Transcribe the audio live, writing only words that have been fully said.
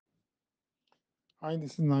Hi,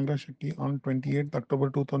 this is Naga Shetty on 28th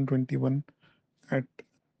October 2021 at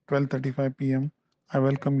 12:35 p.m. I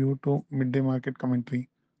welcome you to midday market commentary.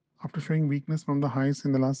 After showing weakness from the highs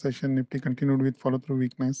in the last session, Nifty continued with follow-through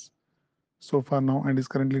weakness so far now and is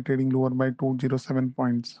currently trading lower by 207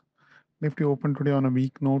 points. Nifty opened today on a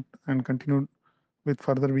weak note and continued with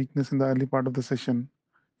further weakness in the early part of the session.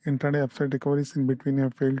 Intraday upside recoveries in between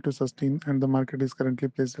have failed to sustain and the market is currently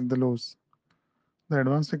placed at the lows. The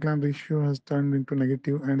advance decline ratio has turned into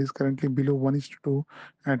negative and is currently below 1:2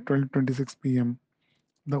 at 12:26 p.m.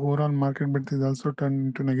 The overall market breadth is also turned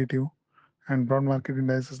into negative, and broad market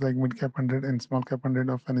indices like Mid Cap 100 and Small Cap 100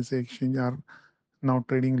 of NSE Exchange are now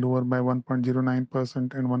trading lower by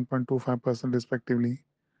 1.09% and 1.25% respectively.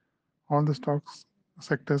 All the stocks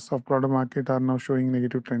sectors of broader market are now showing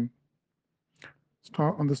negative trend.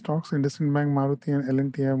 On the stocks, IndusInd Bank, Maruti, and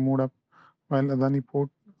L&T have moved up, while Adani Port,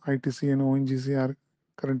 ITC, and ONGC are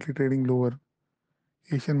currently trading lower.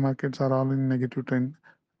 Asian markets are all in negative trend,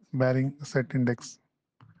 barring set index.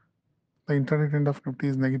 The intraday trend of Nifty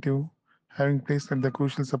is negative, having placed at the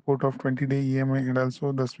crucial support of 20-day EMI and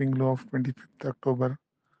also the swing low of 25th October.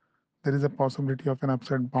 There is a possibility of an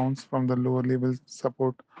upside bounce from the lower level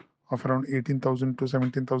support of around 18,000 to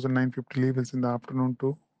 17,950 levels in the afternoon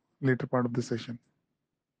to later part of the session.